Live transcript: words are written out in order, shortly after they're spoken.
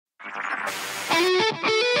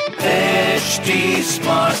HT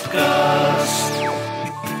Smartcast.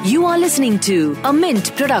 You are listening to a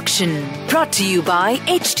Mint production brought to you by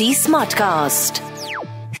HT Smartcast.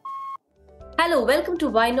 Hello, welcome to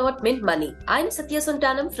Why Not Mint Money. I'm Satya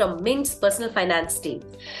Sontanam from Mint's personal finance team.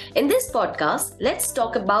 In this podcast, let's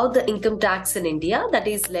talk about the income tax in India that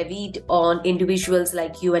is levied on individuals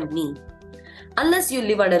like you and me. Unless you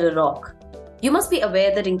live under a rock, you must be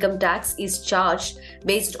aware that income tax is charged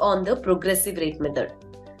based on the progressive rate method.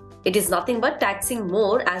 It is nothing but taxing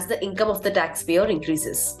more as the income of the taxpayer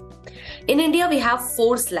increases. In India, we have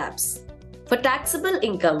 4 slabs. For taxable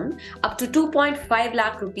income up to 2.5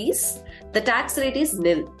 lakh rupees, the tax rate is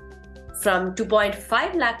nil. From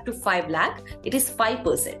 2.5 lakh to 5 lakh, it is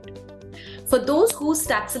 5%. For those whose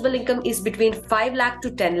taxable income is between 5 lakh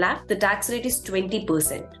to 10 lakh, the tax rate is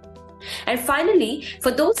 20%. And finally,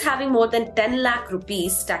 for those having more than 10 lakh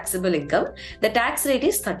rupees taxable income, the tax rate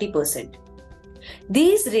is 30%.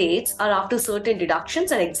 These rates are after certain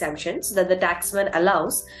deductions and exemptions that the taxman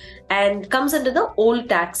allows and comes under the old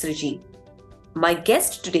tax regime. My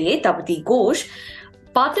guest today, Tapati Ghose,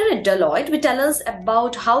 partner at Deloitte, will tell us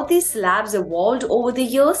about how these slabs evolved over the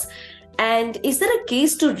years and is there a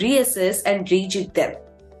case to reassess and rejig them?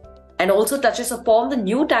 And also touches upon the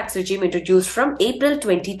new tax regime introduced from April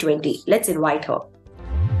 2020. Let's invite her.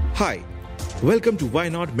 Hi, welcome to Why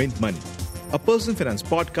Not Mint Money, a personal finance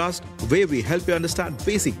podcast where we help you understand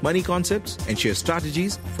basic money concepts and share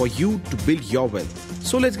strategies for you to build your wealth.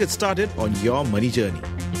 So let's get started on your money journey.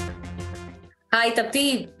 Hi,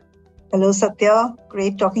 Tapati. Hello, Satya.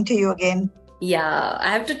 Great talking to you again. Yeah, I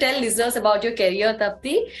have to tell listeners about your career,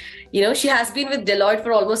 Tapati. You know, she has been with Deloitte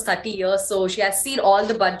for almost 30 years. So she has seen all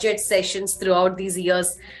the budget sessions throughout these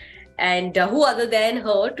years. And who other than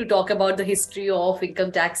her to talk about the history of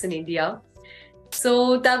income tax in India?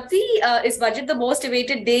 So, Tapati, is budget the most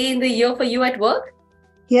awaited day in the year for you at work?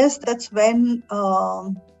 Yes, that's when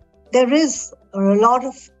there is a lot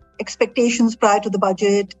of expectations prior to the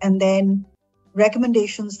budget and then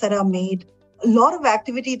recommendations that are made. A lot of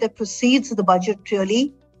activity that precedes the budget,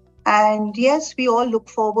 really. And yes, we all look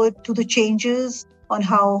forward to the changes on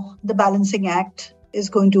how the balancing act is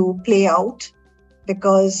going to play out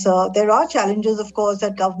because there are challenges, of course,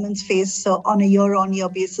 that governments face on a year-on-year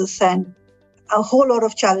basis and a whole lot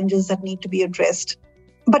of challenges that need to be addressed.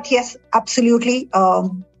 But yes, absolutely,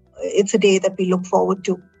 it's a day that we look forward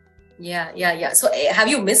to. Yeah. So have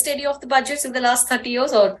you missed any of the budgets in the last 30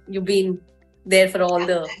 years or you've been there for all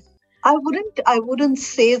the... I wouldn't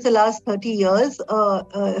say the last 30 years.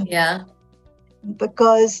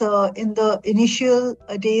 Because in the initial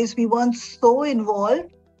days, we weren't so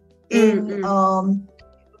involved in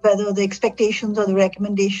whether the expectations or the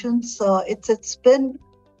recommendations. It's been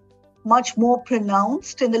much more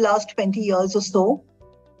pronounced in the last 20 years or so.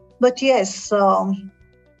 But yes,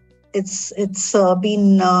 it's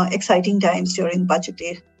been exciting times during budget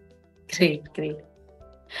day. Great.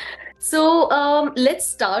 So let's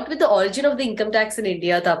start with the origin of the income tax in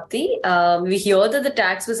India, Tapati. We hear that the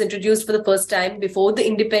tax was introduced for the first time before the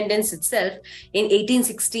independence itself in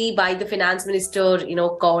 1860 by the finance minister,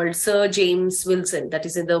 called Sir James Wilson, that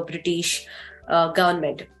is in the British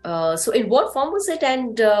government. So in what form was it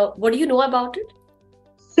and what do you know about it?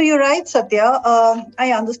 So you're right, Satya.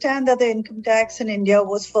 I understand that the income tax in India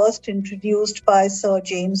was first introduced by Sir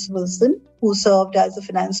James Wilson, who served as a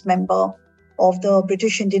finance member of the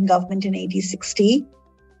British Indian government in 1860.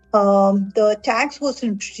 The tax was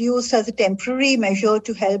introduced as a temporary measure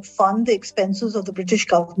to help fund the expenses of the British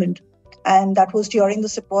government. And that was during the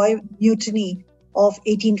Sepoy Mutiny of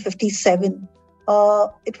 1857.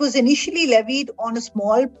 It was initially levied on a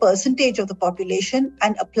small percentage of the population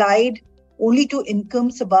and applied only to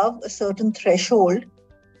incomes above a certain threshold.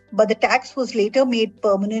 But the tax was later made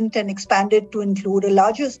permanent and expanded to include a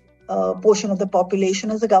larger portion of the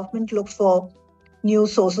population as the government looked for new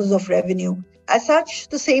sources of revenue. As such,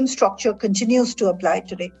 the same structure continues to apply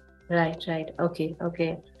today. Right.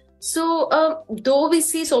 Okay. So, though we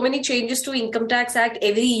see so many changes to Income Tax Act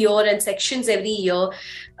every year and sections every year,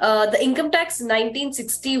 the Income Tax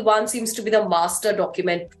 1961 seems to be the master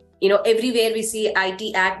document. Everywhere we see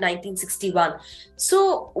IT Act 1961.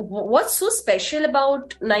 So, what's so special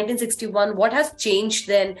about 1961? What has changed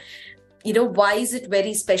then? Why is it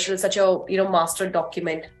very special, such a, master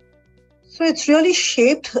document? So it's really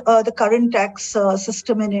shaped the current tax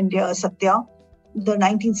system in India, Satya. The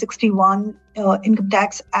 1961 Income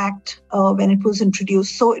Tax Act, when it was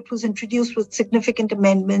introduced. So it was introduced with significant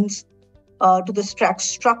amendments to the tax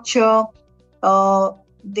structure.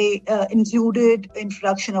 They included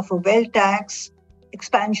introduction of a wealth tax,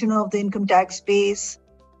 expansion of the income tax base,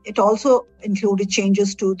 it also included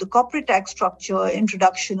changes to the corporate tax structure,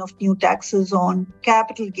 introduction of new taxes on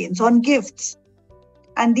capital gains, on gifts.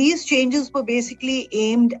 And these changes were basically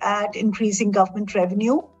aimed at increasing government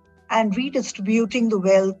revenue and redistributing the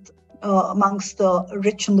wealth amongst the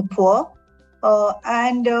rich and the poor.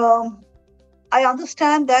 I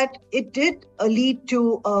understand that it did lead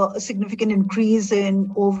to a significant increase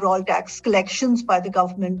in overall tax collections by the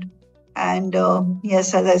government. And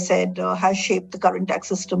yes, as I said, has shaped the current tax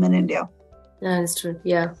system in India. That's true.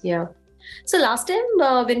 Yeah. So last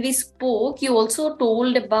time when we spoke, you also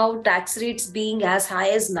told about tax rates being as high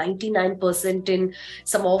as 99% in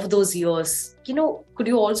some of those years. Could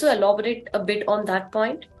you also elaborate a bit on that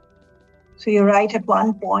point? So you're right. At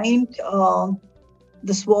one point,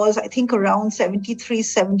 this was, I think, around 73,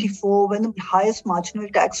 74, when the highest marginal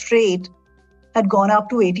tax rate had gone up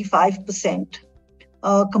to 85%.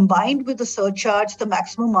 Combined with the surcharge, the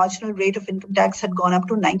maximum marginal rate of income tax had gone up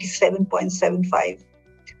to 97.75.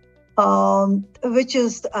 Which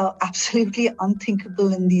is absolutely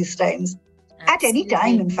unthinkable in these times. Absolutely. At any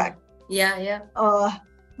time, in fact. Yeah.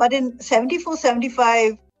 But in 74,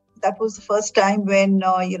 75, that was the first time when,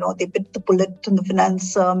 they bit the bullet and the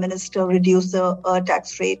finance minister reduced the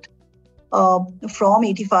tax rate from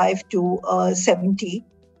 85 to 70.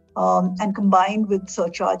 And combined with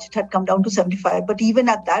surcharge, it had come down to 75. But even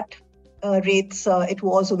at that rates, it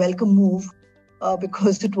was a welcome move.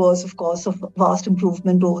 Because it was, of course, a vast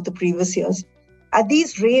improvement over the previous years. At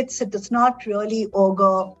these rates, it does not really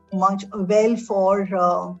augur much well for,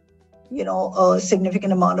 a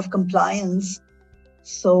significant amount of compliance.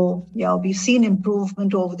 So, we've seen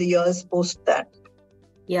improvement over the years post that.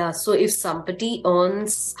 Yeah, so if somebody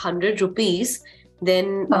earns 100 rupees,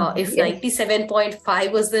 then if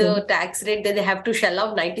 97.5 was the tax rate, then they have to shell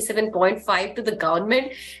out 97.5 to the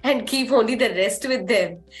government and keep only the rest with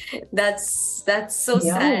them. That's so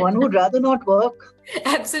sad. One would rather not work.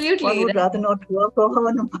 Absolutely. One would rather not work or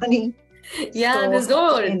earn money. Yeah,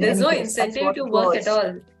 so, there's no incentive to work at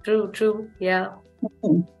all. True. Yeah.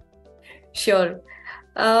 Mm-hmm. Sure.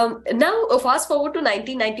 Now, fast forward to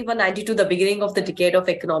 1991-92, the beginning of the decade of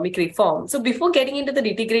economic reform. So before getting into the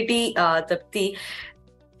nitty-gritty, Tapati,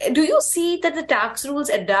 do you see that the tax rules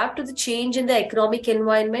adapt to the change in the economic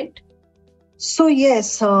environment? So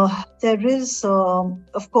yes, there is,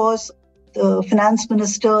 of course, the finance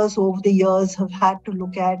ministers over the years have had to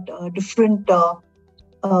look at different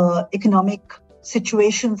economic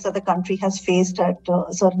situations that the country has faced at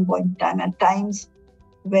a certain point in time. At times,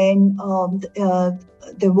 when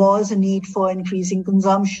there was a need for increasing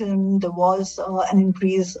consumption, there was an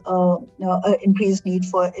increased need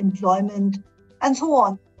for employment, and so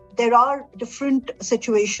on. There are different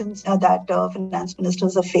situations that finance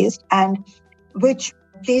ministers have faced, and which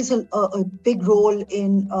plays a big role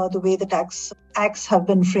in the way the tax acts have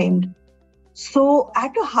been framed. So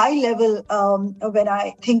at a high level, when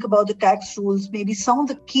I think about the tax rules, maybe some of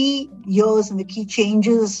the key years and the key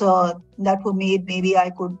changes that were made, maybe I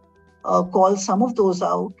could call some of those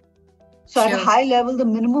out. So At a high level, the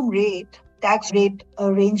minimum tax rate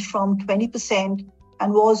ranged from 20%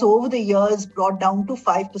 and was over the years brought down to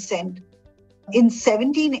 5%. In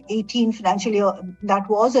 17-18 financial year, that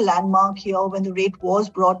was a landmark year when the rate was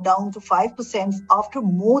brought down to 5% after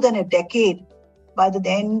more than a decade by the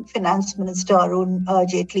then Finance Minister Arun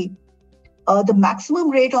Jaitley. The maximum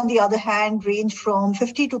rate, on the other hand, ranged from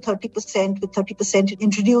 50 to 30%, with 30%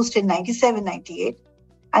 introduced in 97-98.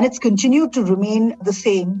 And it's continued to remain the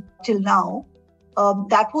same till now.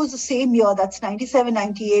 That was the same year, that's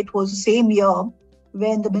 97-98 was the same year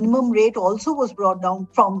when the minimum rate also was brought down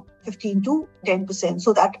from 15 to 10%.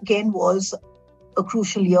 So that again was a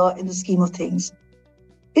crucial year in the scheme of things.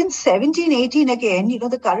 In 17-18 again,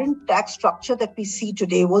 the current tax structure that we see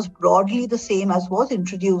today was broadly the same as was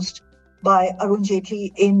introduced by Arun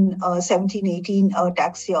Jaitley in 17-18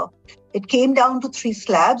 tax year. It came down to 3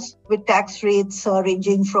 slabs with tax rates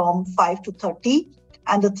ranging from 5 to 30,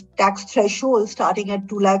 and the tax threshold starting at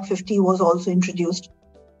 250,000 was also introduced.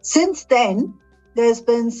 Since then, there's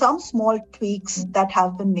been some small tweaks that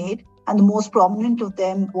have been made, and the most prominent of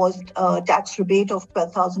them was a tax rebate of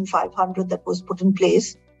 12,500 that was put in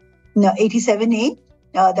place. Now, 87A,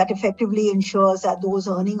 that effectively ensures that those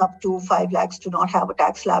earning up to 5 lakhs do not have a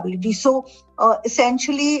tax liability. So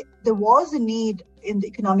essentially, there was a need in the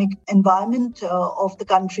economic environment of the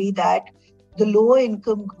country that the lower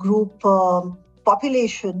income group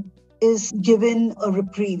population is given a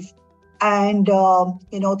reprieve. And,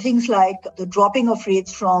 things like the dropping of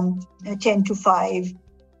rates from 10 to 5,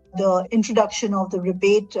 the introduction of the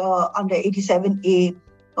rebate under 87A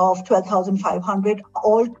of 12,500,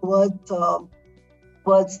 all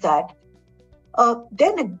towards that.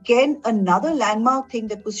 Then again, another landmark thing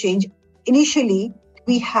that was changed. Initially,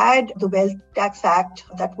 we had the Wealth Tax Act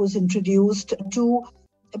that was introduced to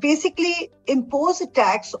basically impose a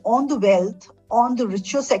tax on the wealth on the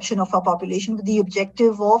richer section of our population with the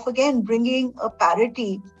objective of, again, bringing a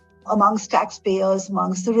parity amongst taxpayers,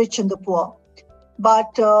 amongst the rich and the poor.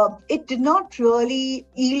 But it did not really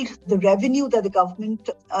yield the revenue that the government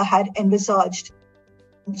had envisaged.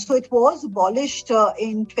 So it was abolished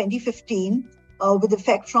in 2015 with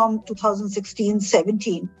effect from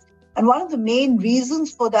 2016-17. And one of the main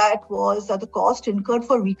reasons for that was that the cost incurred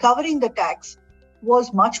for recovering the tax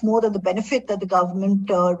was much more than the benefit that the government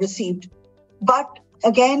received. But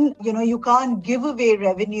again, you can't give away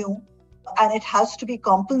revenue and it has to be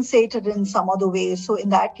compensated in some other way. So in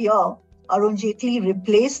that year, Arun Jaitley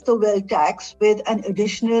replaced the wealth tax with an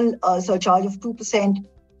additional surcharge of 2%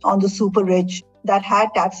 on the super rich that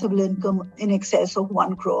had taxable income in excess of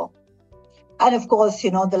 1 crore. And of course,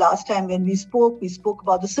 the last time when we spoke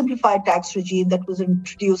about the simplified tax regime that was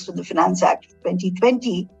introduced in the Finance Act of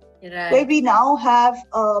 2020, right, where we now have,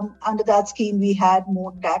 under that scheme, we had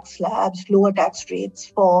more tax slabs, lower tax rates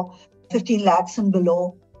for 15 lakhs and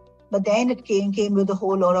below. But then it came with a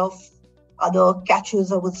whole lot of other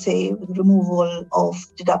catches, I would say, with removal of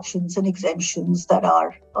deductions and exemptions that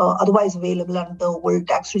are otherwise available under the old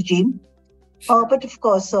tax regime. But of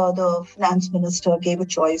course, the finance minister gave a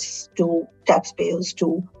choice to taxpayers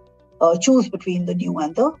to choose between the new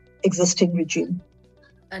and the existing regime.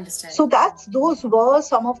 Understand. So those were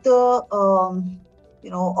some of the,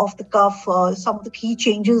 off the cuff, some of the key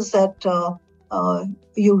changes that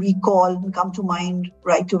you recall and come to mind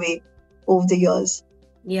right away over the years.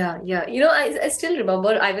 Yeah. I still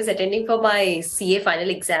remember I was attending for my CA final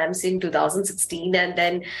exams in 2016, and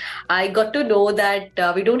then I got to know that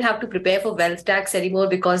we don't have to prepare for wealth tax anymore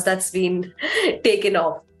because that's been taken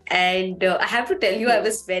off. And I have to tell you, I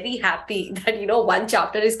was very happy that, one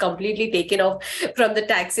chapter is completely taken off from the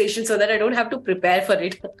taxation so that I don't have to prepare for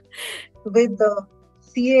it. With the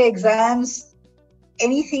CA exams,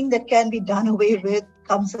 anything that can be done away with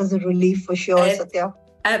comes as a relief for sure, Satya.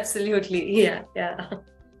 Absolutely. Yeah.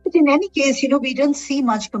 But in any case, we didn't see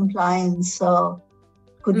much compliance.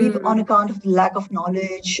 Could be on account of the lack of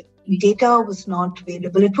knowledge. Data was not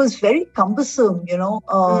available. It was very cumbersome,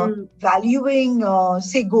 valuing,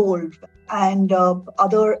 say, gold and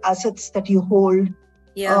other assets that you hold.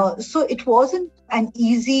 Yeah. So it wasn't an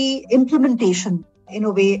easy implementation in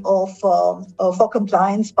a way of for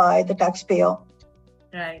compliance by the taxpayer.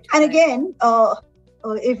 Right. And again,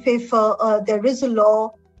 if there is a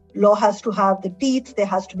law has to have the teeth, there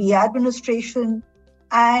has to be administration,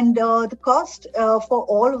 and the cost for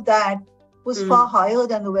all of that was far higher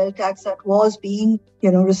than the wealth tax that was being,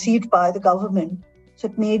 received by the government. So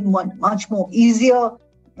it made much more easier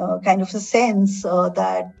kind of a sense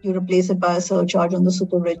that you replace it by a surcharge on the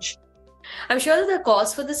super rich. I'm sure that the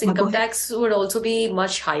cost for this income tax would also be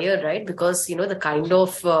much higher, right? Because, the kind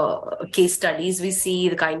of case studies we see,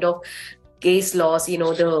 the kind of case laws,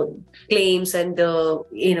 the claims and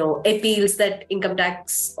the, appeals that income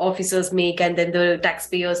tax officers make and then the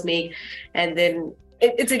taxpayers make. And then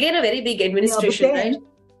it's again a very big administration, right?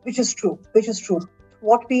 Which is true.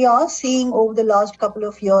 What we are seeing over the last couple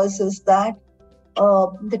of years is that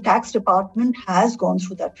the tax department has gone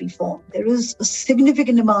through that reform. There is a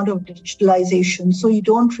significant amount of digitalization. So you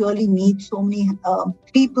don't really need so many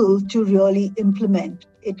people to really implement.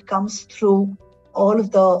 It comes through all of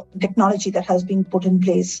the technology that has been put in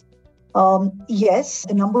place. Yes,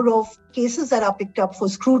 the number of cases that are picked up for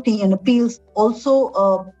scrutiny and appeals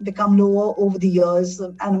also become lower over the years.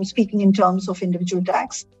 And I'm speaking in terms of individual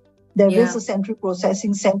tax. There is a central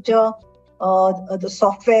processing center, the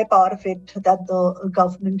software part of it that the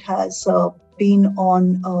government has been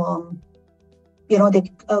on.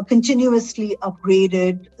 They continuously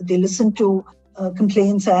upgraded. They listen to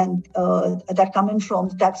complaints and that come in from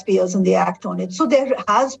the taxpayers and they act on it. So there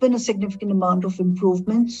has been a significant amount of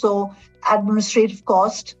improvement. So administrative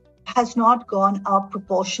cost has not gone up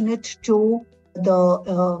proportionate to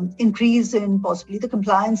the increase in possibly the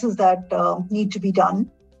compliances that need to be done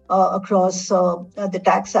across the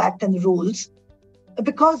Tax Act and the rules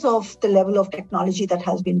because of the level of technology that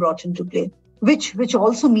has been brought into play, which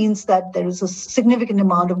also means that there is a significant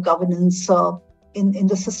amount of governance in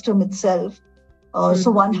the system itself.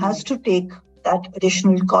 So one has to take that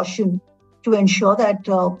additional caution to ensure that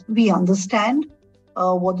we understand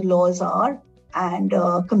what the laws are and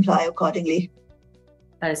comply accordingly.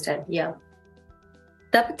 Understand, yeah.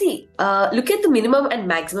 Tapati, look at the minimum and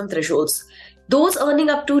maximum thresholds. Those earning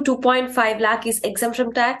up to 2.5 lakh is exempt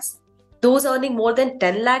from tax. Those earning more than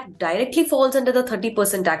 10 lakh directly falls under the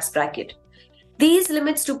 30% tax bracket. These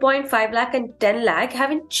limits 2.5 lakh and 10 lakh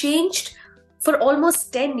haven't changed for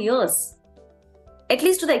almost 10 years, at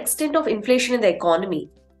least to the extent of inflation in the economy.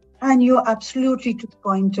 And you're absolutely to the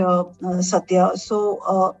point, Satya.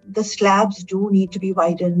 So the slabs do need to be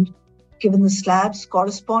widened, given the slabs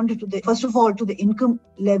correspond to first of all, to the income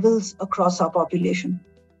levels across our population.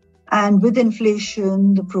 And with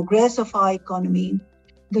inflation, the progress of our economy,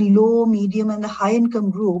 the low, medium, and the high income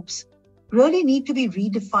groups really need to be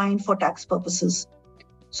redefined for tax purposes.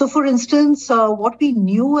 So, for instance, what we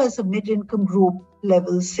knew as a mid-income group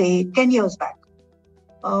level, say 10 years back,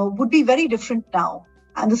 would be very different now.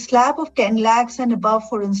 And the slab of 10 lakhs and above,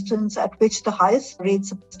 for instance, at which the highest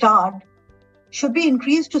rates start, should be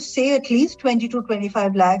increased to, say, at least 20 to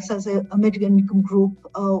 25 lakhs as a mid-income group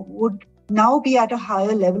would now be at a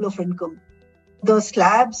higher level of income. The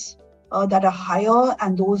slabs that are higher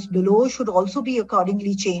and those below should also be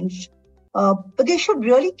accordingly changed. But they should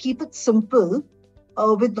really keep it simple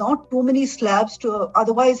with not too many slabs,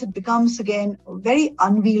 otherwise it becomes, again, very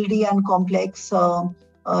unwieldy and complex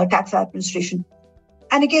tax administration.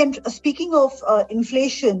 And again, speaking of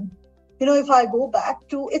inflation, if I go back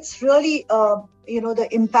to, it's really, the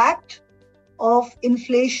impact of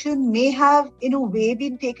inflation may have, in a way,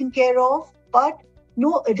 been taken care of, but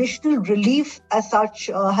no additional relief as such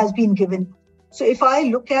has been given. So if I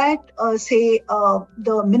look at,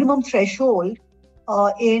 the minimum threshold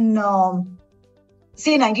in,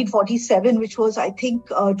 1947, which was, I think,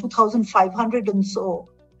 2,500 and so,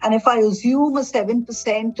 and if I assume a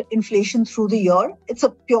 7% inflation through the year, it's a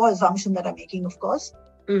pure assumption that I'm making, of course,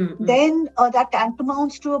 then that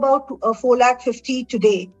tantamounts to about 4,50,000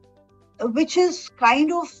 today, which is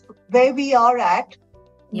kind of where we are at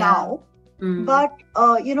now. But,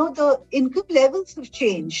 the income levels have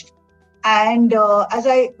changed. And as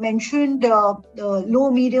I mentioned, the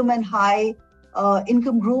low, medium and high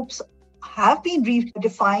income groups have been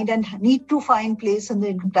redefined and need to find place in the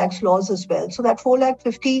income tax laws as well. So that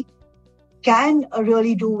 4,50,000 can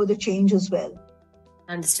really do with a change as well.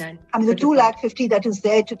 Understand. I mean, the 2,50,000 that is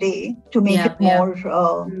there today to make it more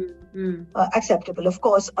acceptable. Of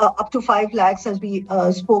course, up to 5 lakhs, as we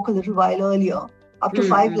spoke a little while earlier, up to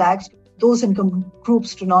 5 lakhs, those income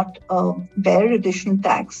groups do not bear additional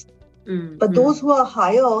tax. But those who are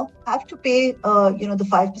higher have to pay, the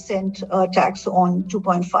 5% tax on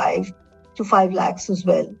 2.5 to 5 lakhs as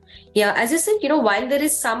well. Yeah, as you said, while there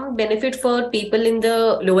is some benefit for people in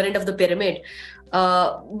the lower end of the pyramid,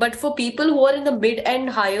 but for people who are in the mid and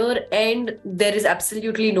higher end, there is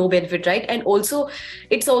absolutely no benefit, right? And also,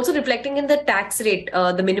 it's also reflecting in the tax rate.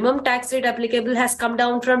 The minimum tax rate applicable has come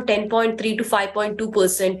down from 10.3 to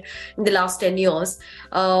 5.2% in the last 10 years,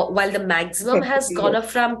 while the maximum has gone up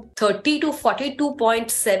from 30 to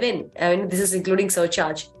 42.7. I mean, this is including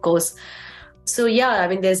surcharge, of course. So,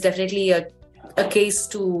 there's definitely a case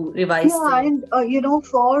to revise.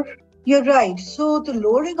 You're right. So the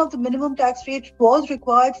lowering of the minimum tax rate was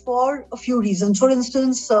required for a few reasons. For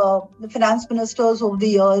instance, the finance ministers over the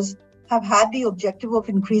years have had the objective of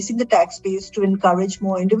increasing the tax base to encourage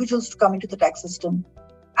more individuals to come into the tax system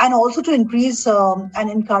and also to increase and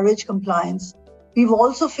encourage compliance. We've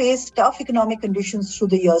also faced tough economic conditions through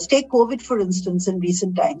the years. Take COVID, for instance, in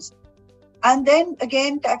recent times. And then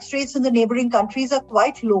again, tax rates in the neighboring countries are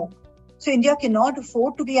quite low. So India cannot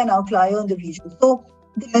afford to be an outlier in the region. So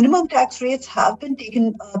the minimum tax rates have been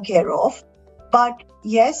taken care of. But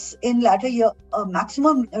yes, in latter year,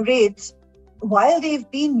 maximum rates, while they've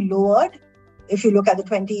been lowered, if you look at the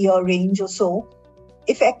 20-year range or so,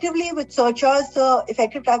 effectively with surcharge, the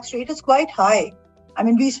effective tax rate is quite high. I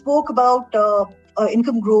mean, we spoke about an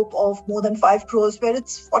income group of more than 5 crores where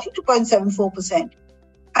it's 42.74%.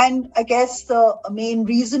 And I guess the main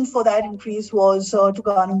reason for that increase was to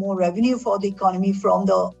garner more revenue for the economy from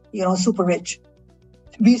the, super rich.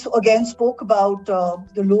 We again spoke about the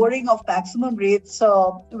lowering of maximum rates,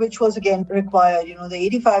 which was again required, the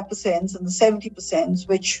 85% and the 70%,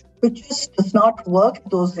 which just does not work at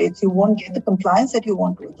those rates. You won't get the compliance that you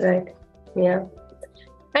want with. Right. Yeah.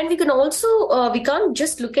 And we can also, we can't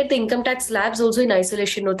just look at the income tax slabs also in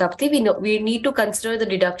isolation, no, Tapati. We need to consider the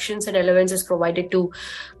deductions and allowances provided to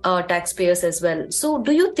taxpayers as well. So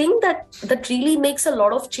do you think that really makes a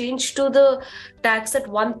lot of change to the tax at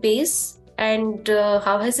one pace? And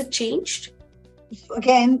how has it changed?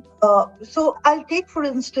 Again, so I'll take, for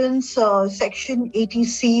instance, Section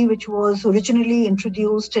 80C, which was originally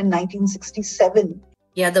introduced in 1967.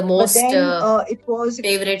 Yeah, the most it was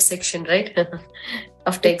favorite section, right?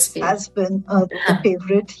 Of taxpayers. It has been a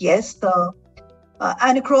favorite, yes.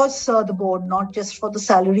 And across the board, not just for the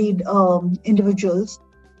salaried individuals.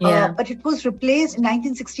 But it was replaced in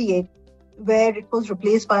 1968 where it was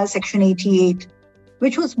replaced by Section 88,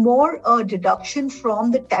 which was more a deduction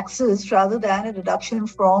from the taxes rather than a deduction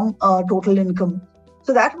from total income.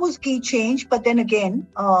 So that was key change. But then again,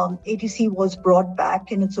 ATC was brought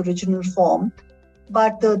back in its original form.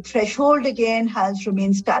 But the threshold again has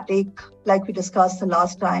remained static, like we discussed the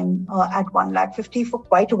last time, at 1,50,000 for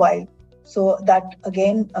quite a while. So that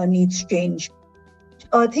again needs change.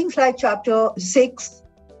 Things like Chapter 6,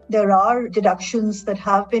 there are deductions that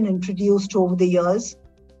have been introduced over the years,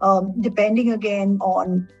 depending again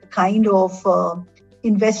on the kind of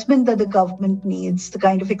investment that the government needs, the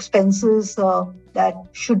kind of expenses that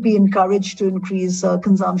should be encouraged to increase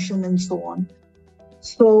consumption and so on.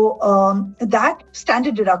 So that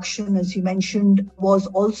standard deduction, as you mentioned, was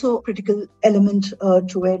also a critical element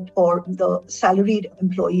to it for the salaried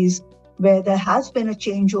employees, where there has been a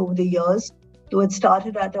change over the years. Though it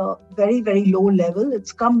started at a very, very low level,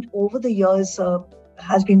 it's come over the years,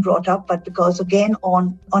 has been brought up, but because again,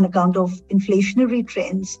 on account of inflationary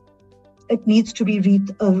trends, it needs to be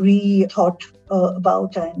rethought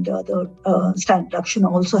about, and the standard deduction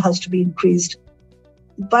also has to be increased.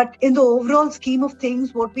 But in the overall scheme of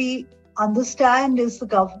things, what we understand is the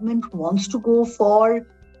government wants to go for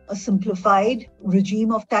a simplified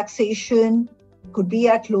regime of taxation, could be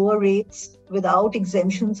at lower rates without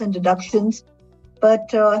exemptions and deductions.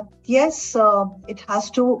 But yes, it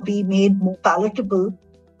has to be made more palatable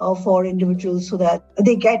for individuals so that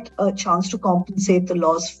they get a chance to compensate the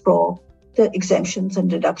loss for the exemptions and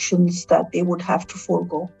deductions that they would have to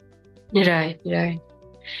forego. Right.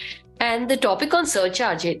 And the topic on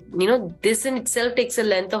surcharge, this in itself takes a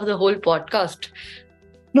length of the whole podcast.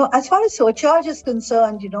 No, as far as surcharge is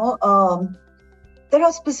concerned, there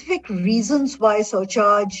are specific reasons why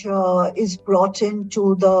surcharge is brought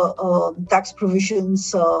into the tax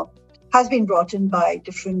provisions, has been brought in by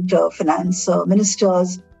different finance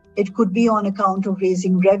ministers. It could be on account of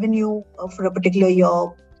raising revenue for a particular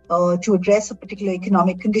year, to address a particular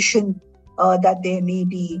economic condition that there may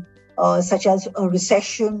be, such as a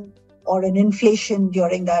recession or an inflation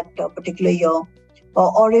during that particular year.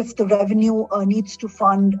 Or if the revenue needs to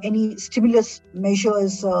fund any stimulus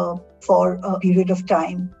measures for a period of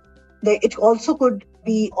time. It also could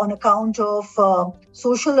be on account of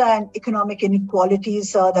social and economic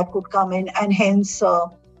inequalities that could come in, and hence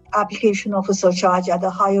application of a surcharge at the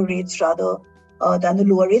higher rates rather than the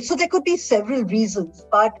lower rates. So there could be several reasons,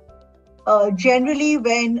 but generally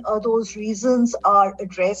when those reasons are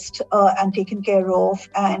addressed and taken care of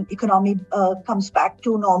and economy comes back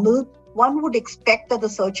to normal, one would expect that the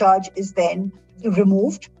surcharge is then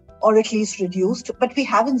removed or at least reduced, but we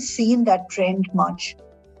haven't seen that trend much.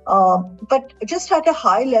 But just at a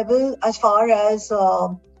high level, as far as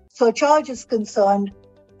surcharge is concerned,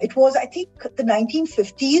 it was, I think, the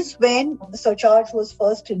 1950s when the surcharge was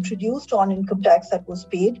first introduced on income tax that was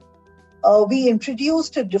paid. We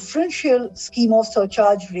introduced a differential scheme of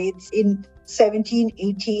surcharge rates in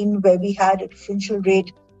 17-18, where we had a differential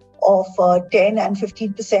rate of 10 and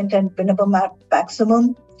 15% and minimum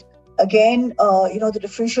maximum. Again, the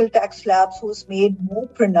differential tax slabs was made more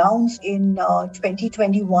pronounced in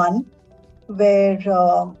 2021, where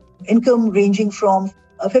income ranging from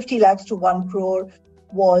 50 lakhs to 1 crore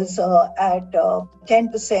was at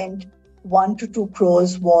 10%, 1 to 2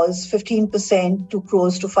 crores was 15%, 2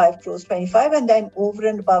 crores to 5 crores, 25%, and then over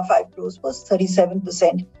and above 5 crores was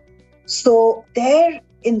 37%. So there,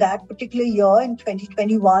 in that particular year, in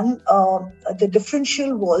 2021, the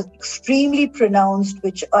differential was extremely pronounced,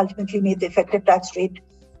 which ultimately made the effective tax rate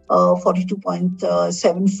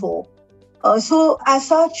 42.74. So as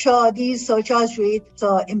such, these surcharge rates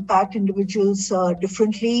impact individuals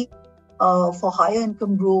differently. For higher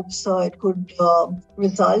income groups, it could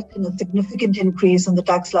result in a significant increase in the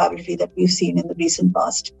tax liability that we've seen in the recent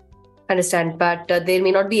past. Understand, but there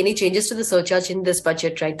may not be any changes to the surcharge in this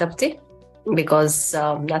budget, right, Tapati? Because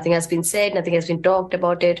nothing has been said, nothing has been talked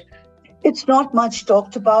about it. It's not much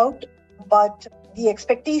talked about, but the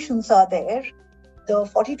expectations are there. The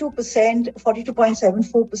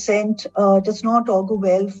 42.74% does not augur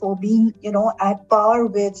well for being, at par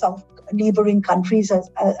with some neighboring countries,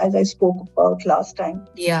 as I spoke about last time.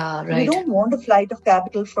 Yeah, right. We don't want a flight of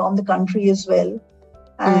capital from the country as well.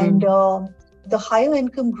 And the higher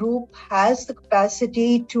income group has the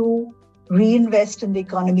capacity to reinvest in the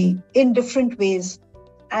economy in different ways.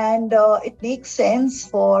 And it makes sense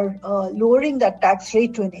for lowering that tax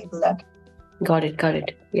rate to enable that. Got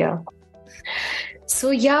it. Yeah. So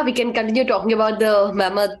we can continue talking about the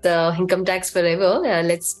mammoth income tax forever.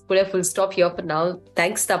 Let's put a full stop here for now.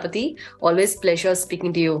 Thanks, Tapati. Always pleasure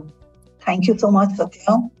speaking to you. Thank you so much,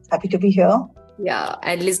 Satya. Happy to be here. Yeah.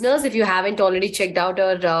 And listeners, if you haven't already checked out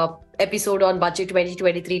our episode on Budget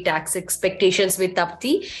 2023 tax expectations with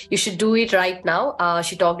Tapati. You should do it right now.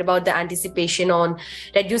 She talked about the anticipation on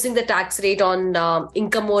reducing the tax rate on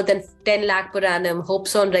income more than 10 lakh per annum,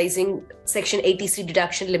 hopes on raising Section 80C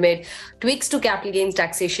deduction limit, tweaks to capital gains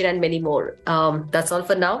taxation, and many more. That's all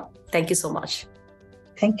for now. Thank you so much.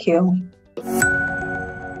 Thank you.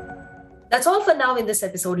 That's all for now in this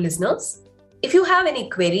episode, listeners. If you have any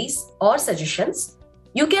queries or suggestions,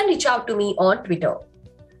 you can reach out to me on Twitter.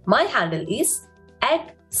 My handle is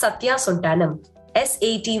 @Satya Sontanam,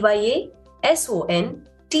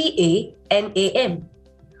 SATYASONTANAM.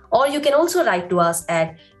 Or you can also write to us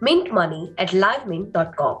at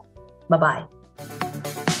mintmoney@livemint.com. Bye-bye.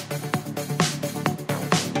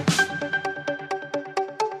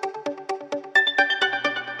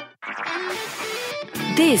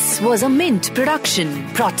 This was a Mint production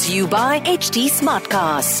brought to you by HT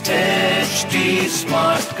Smartcast. HT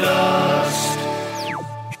Smartcast.